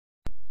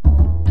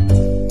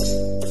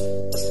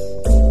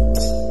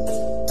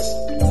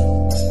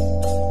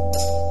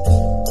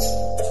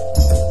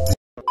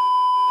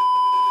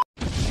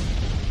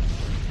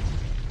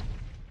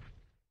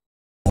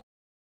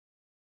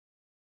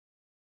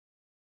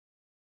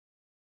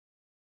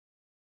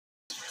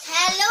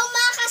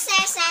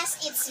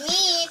it's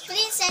me,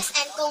 Princess,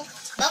 and kung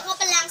bago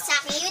pa lang sa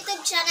aking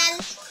YouTube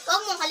channel,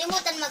 huwag mong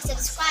kalimutan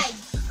mag-subscribe.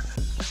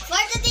 For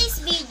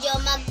today's video,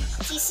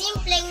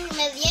 magsisimpleng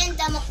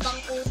merienda mukbang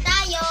po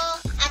tayo.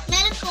 At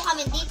meron po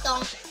kami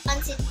ditong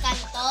pansit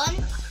canton,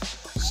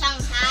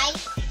 Shanghai.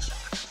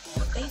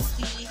 Oh,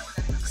 tasty.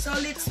 So,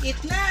 let's eat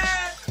na!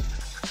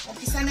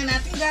 Umpisa na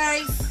natin,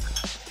 guys.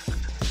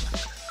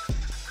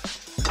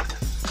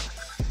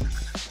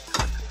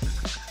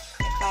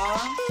 Ito.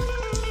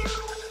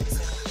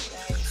 Umpisa natin,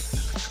 guys.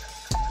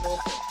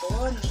 Loto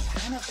ito ni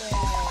Annabelle.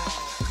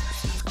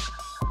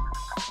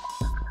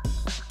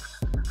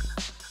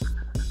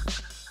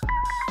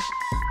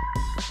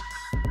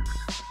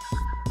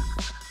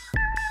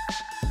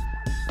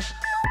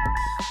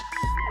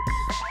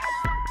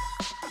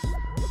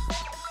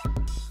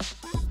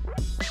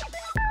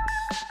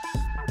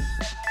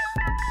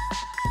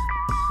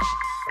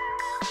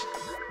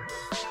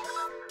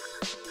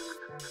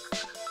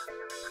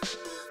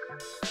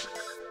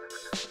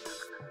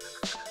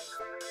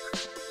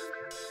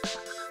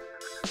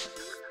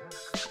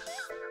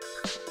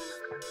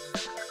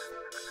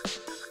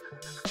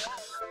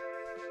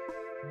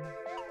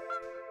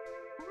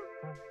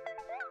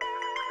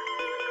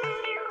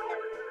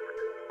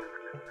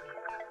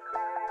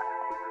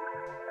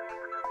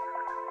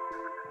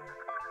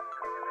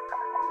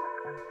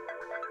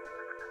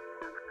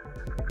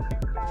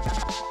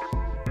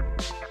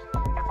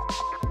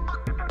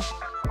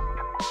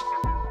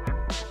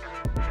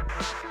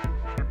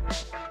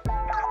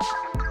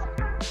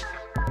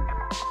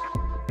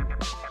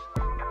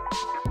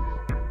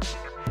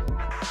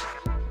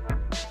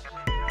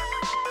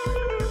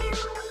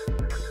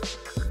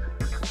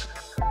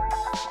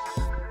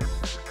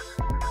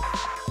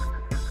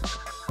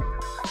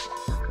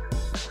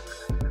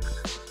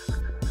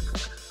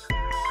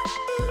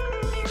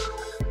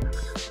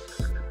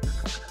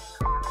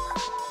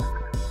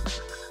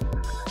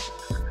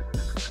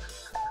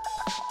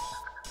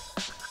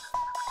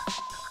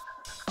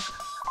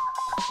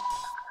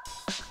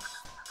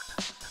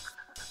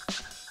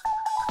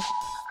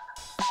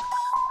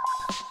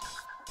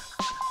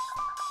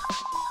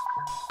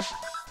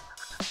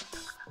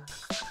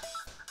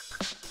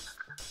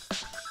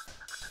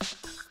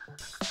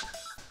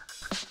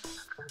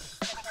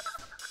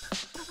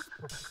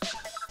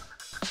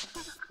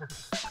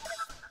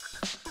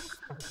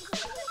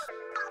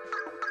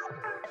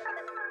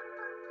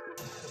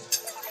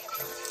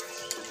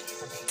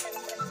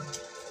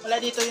 Wala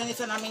dito yung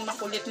isa naming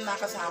makulit na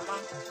kasama.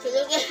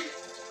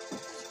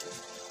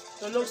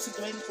 Tulog si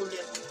Joan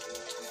kulit.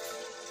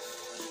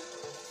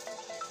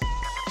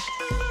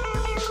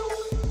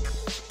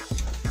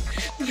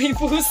 May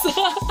pusa.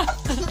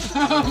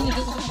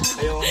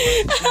 Ayaw mo.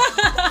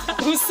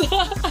 Pusa.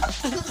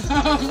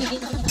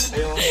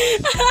 Ayaw mo.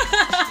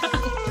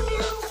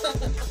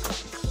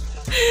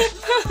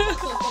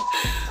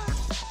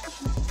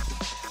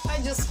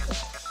 Ay, Diyos ko.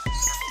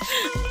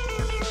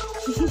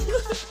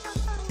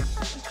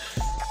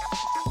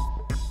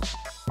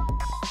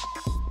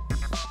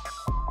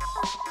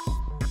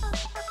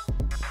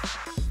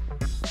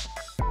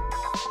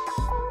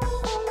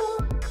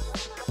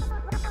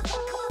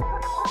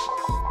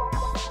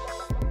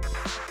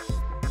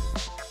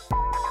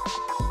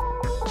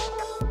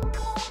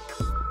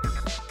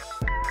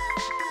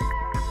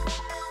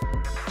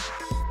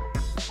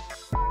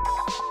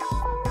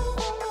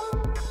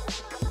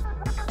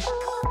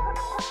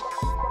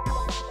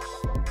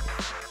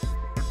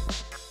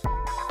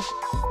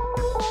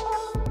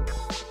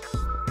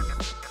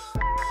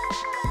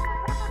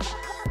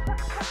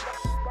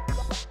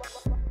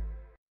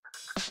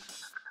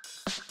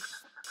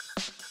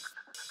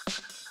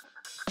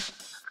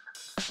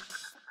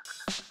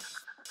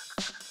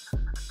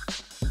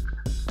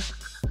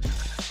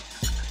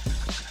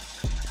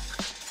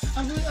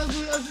 Agoy,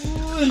 agoy,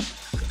 agoy.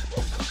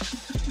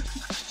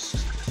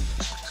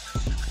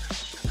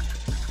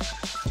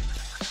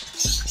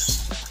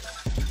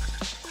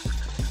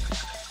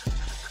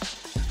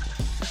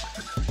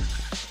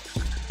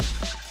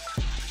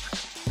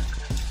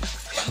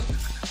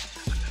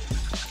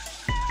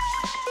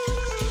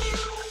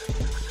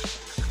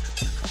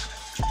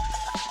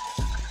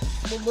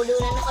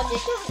 Bubulunan ako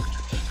dito.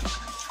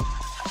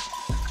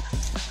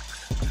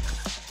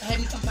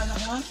 Tahimik ang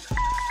panahon,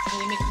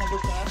 tahimik na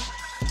lugar,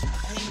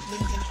 tahimik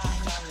din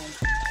kinakain namin.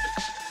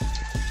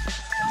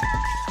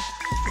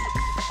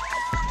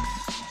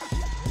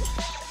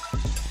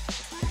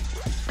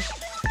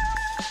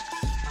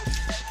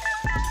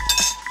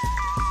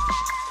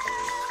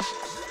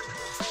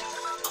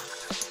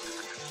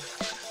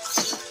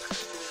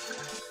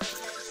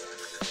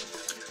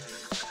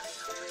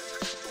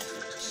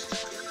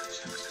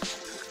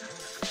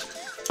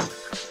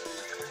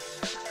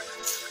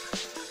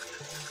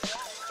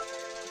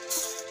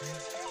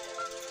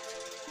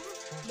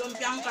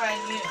 Lumpiang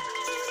kain eh.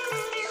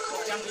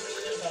 Lumpiang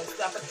bibili guys.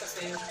 Dapat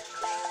kasi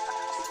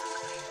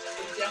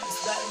lumpiang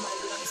isda ay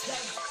mailang isda.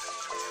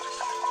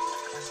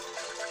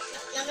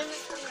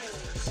 Nalaman ko na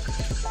yun.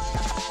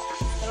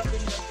 Sarap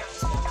din lumpiang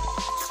isda.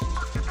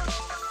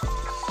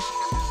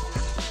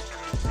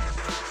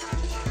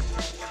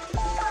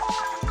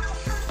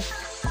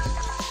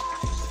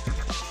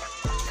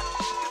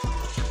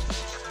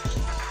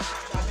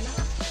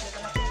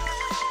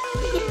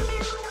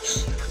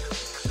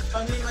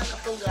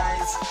 to,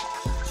 guys.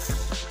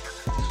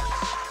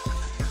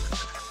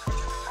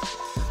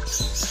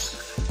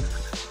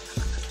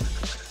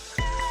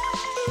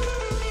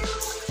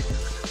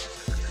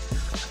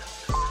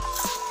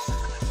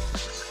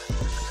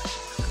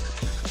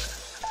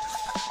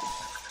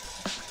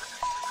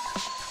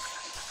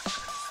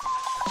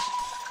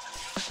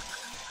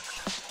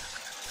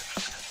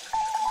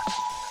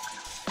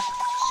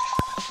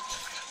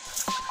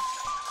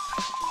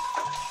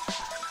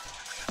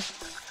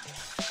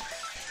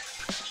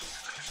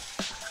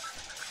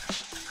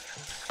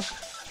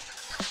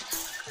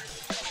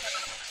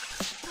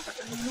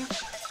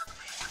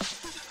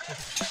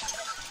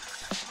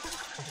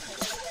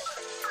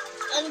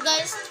 And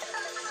guys,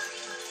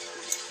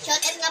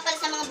 shoutout nga pala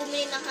sa mga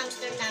bumili ng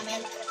hamster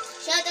namin.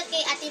 Shoutout kay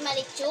Ate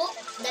Marichu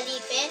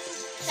Dalipe.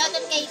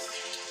 Shoutout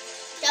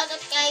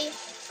kay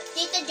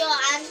Tita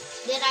Joan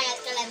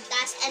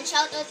Calantas. And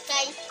shoutout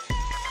kay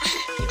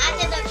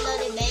Ate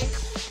Loribel.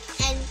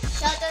 And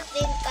shoutout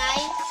din kay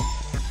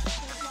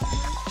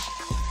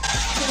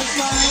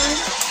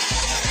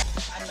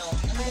Ano?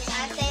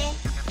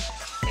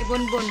 Ate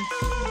Bonbon.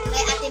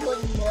 kay Ate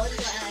Bonbon.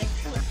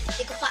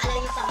 Hindi ko pa alam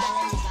yung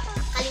pangalan, di ba?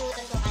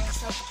 Kalimutan ko kaya.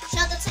 So,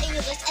 shoutout sa inyo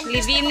guys. And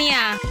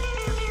Livinia.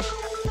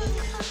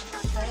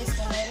 Guys,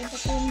 kung meron pa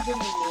pong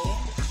bumili,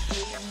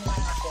 PM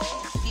lang ako.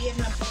 PM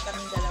lang po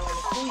kami dalawa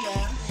ni Kuya.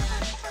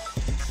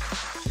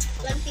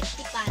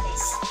 150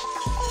 pares.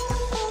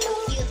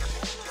 Cute.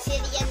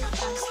 Syrian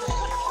pasta.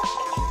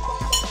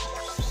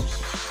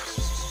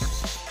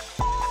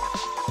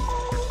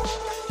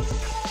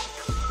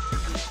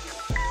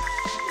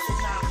 Busog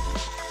na ako.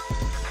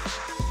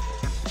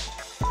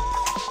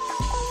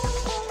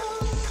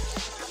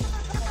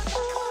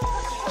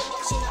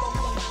 Sino ko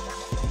po mama?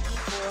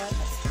 Ikot.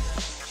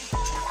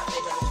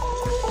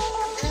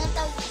 Ano ang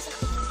tawag ko sa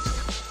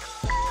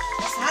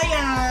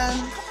Sayang!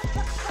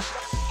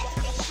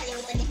 kaya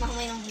nakalimutan ni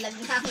mama yung vlog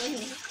namin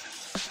eh.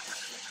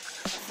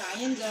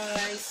 Sayang,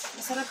 guys.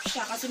 Masarap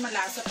siya kasi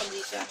malasa pag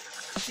di siya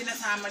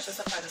sinasama siya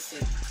sa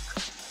pansit.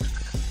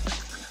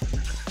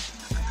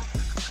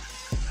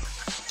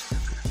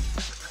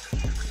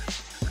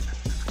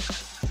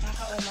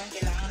 Nakauman,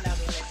 kailangan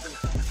lagi may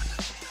prutas.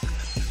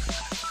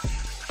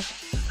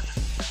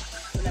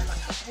 Wala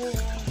mang ako.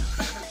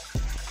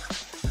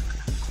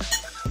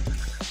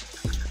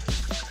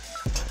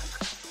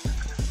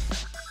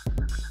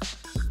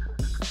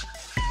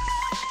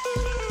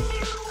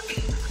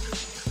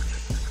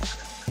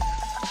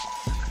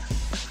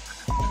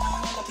 Kailangan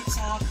malapit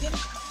sa akin.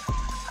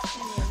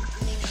 Ano yun?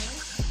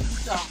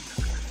 Ito.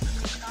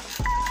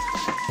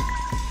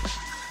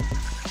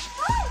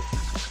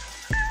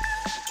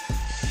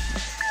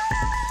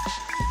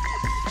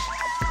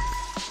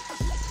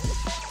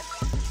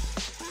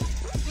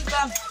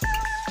 Ito.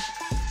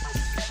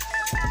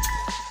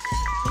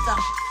 Ito.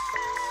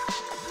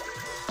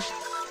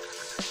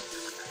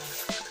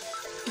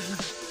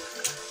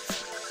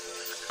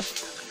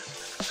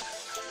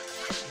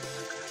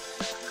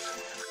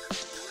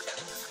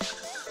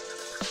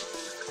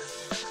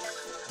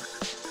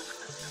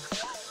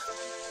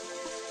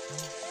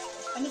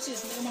 Ano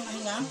sis? Hindi ka mga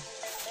hinga?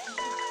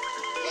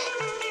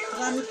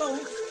 Marami pa oh.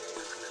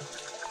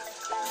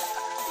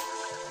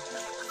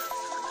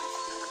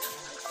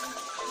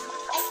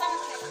 Ay, parang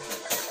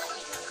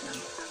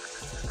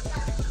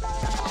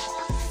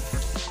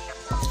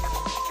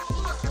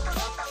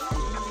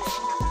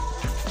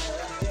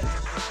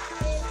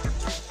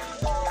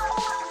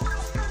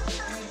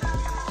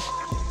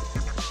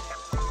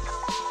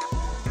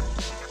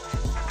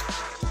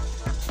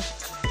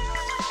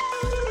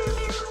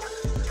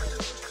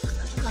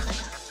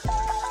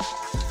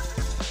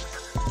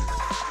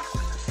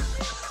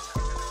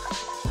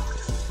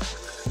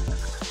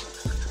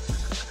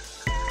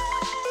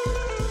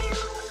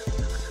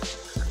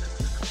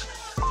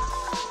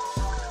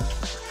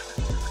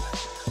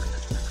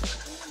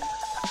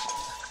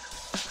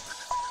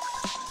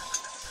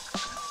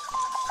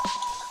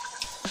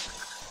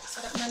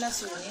Sarap na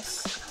lasunis.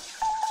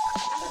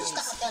 ang gusto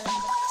ko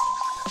talaga.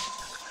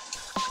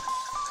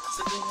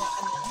 Sabi nga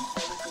ano,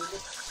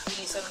 tulog-tulog.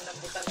 Pinisan ng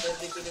rambutan, dahil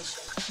bibili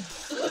siya.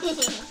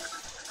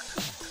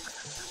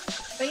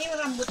 Pahing yung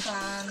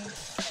rambutan.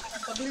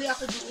 Pabili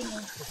ako doon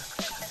oh.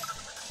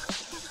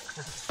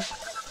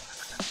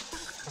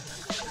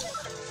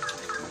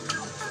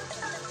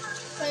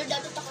 Pero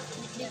dati takot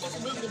dito sa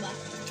bill, di ba?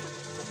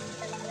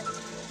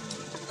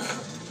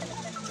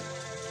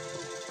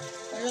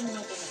 Alam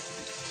mo ko na.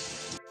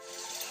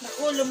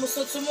 Naku,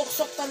 lumusot,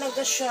 sumuksok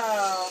talaga siya.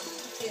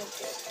 Okay,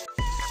 okay, okay.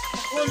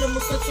 Naku,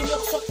 lumusot,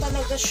 sumuksok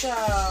talaga siya.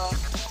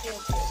 Okay,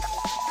 okay, okay.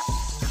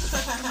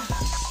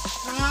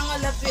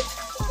 Nangangalapit.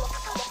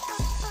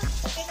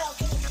 Okay na,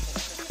 okay na.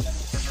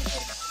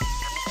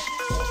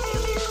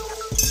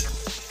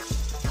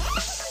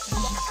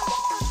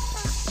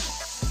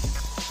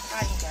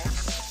 Kain ka?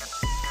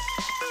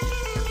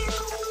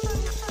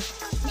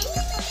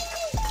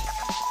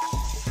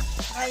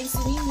 Kain si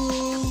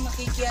Miming.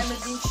 Makikiano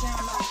din siya.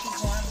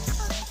 Makikijam.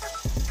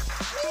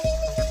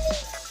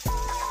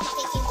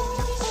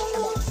 Makikimukbang.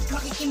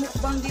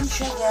 Makikimukbang mukbang din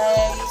siya,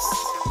 guys.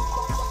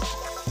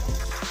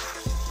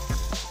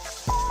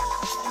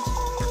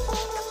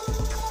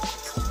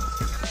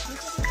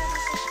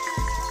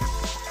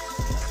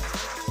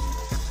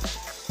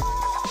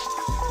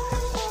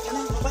 Yan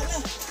na, baba na.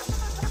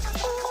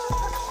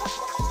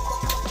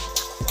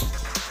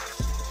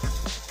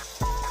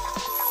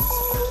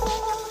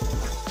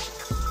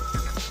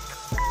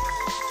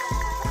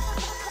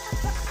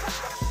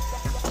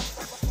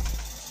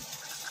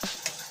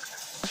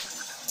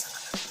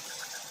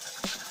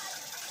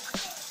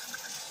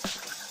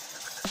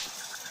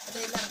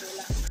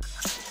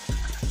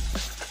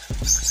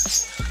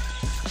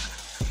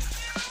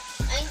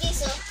 Ayun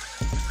guys, oh.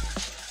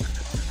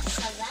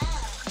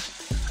 Sarap.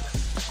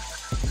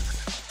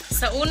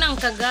 Sa unang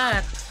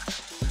kagat,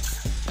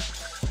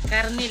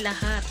 karne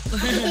lahat.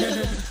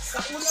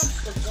 Sa unang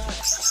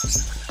tugat,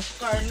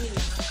 karne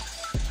lang.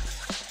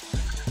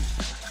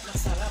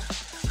 Masarap.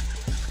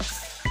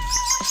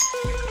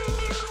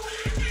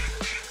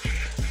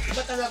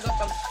 Iba talaga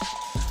pag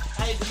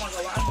tayo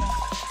gumagawa mo.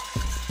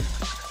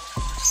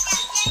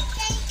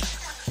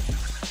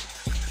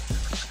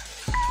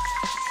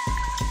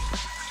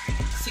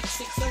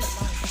 Siksik sa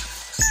laman.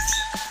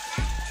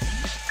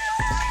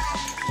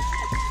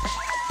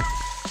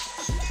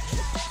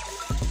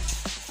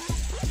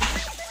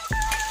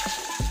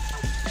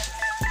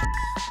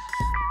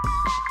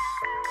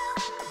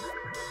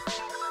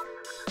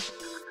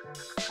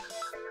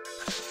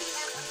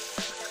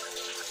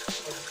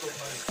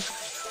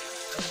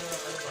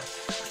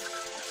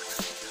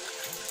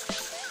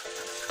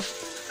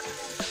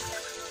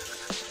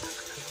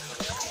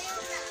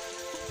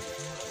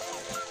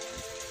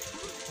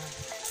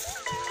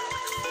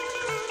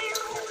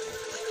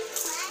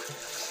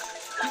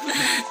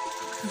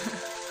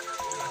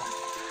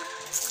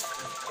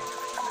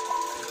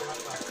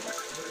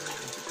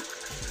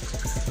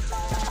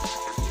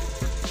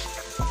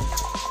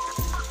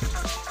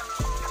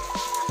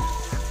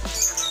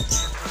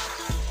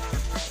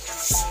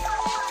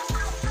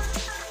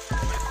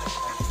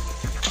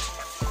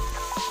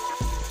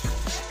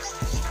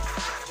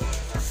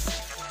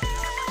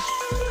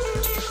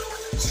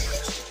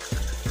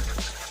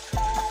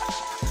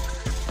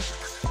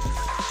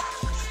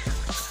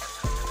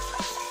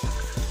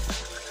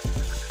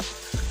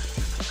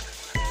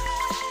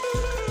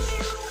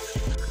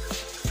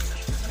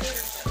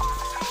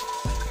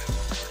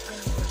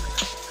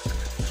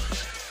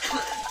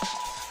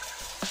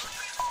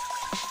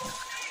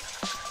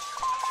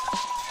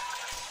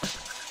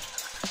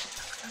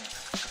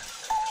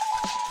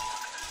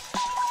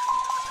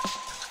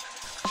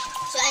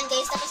 So, and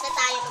guys, tapos na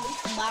tayo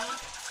mag-mukbang.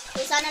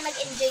 So, sana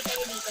nag-enjoy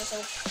kayo dito. So,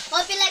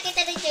 hope you like it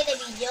and enjoy the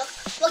video.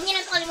 Huwag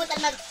niyo na kalimutan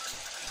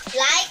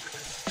mag-like,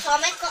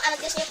 comment kung ano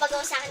gusto niyo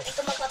pagawa sa akin.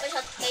 Kung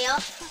magpapashot kayo,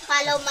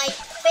 follow my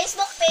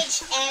Facebook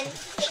page and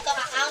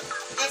TikTok account,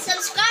 and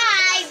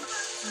subscribe!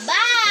 Bye!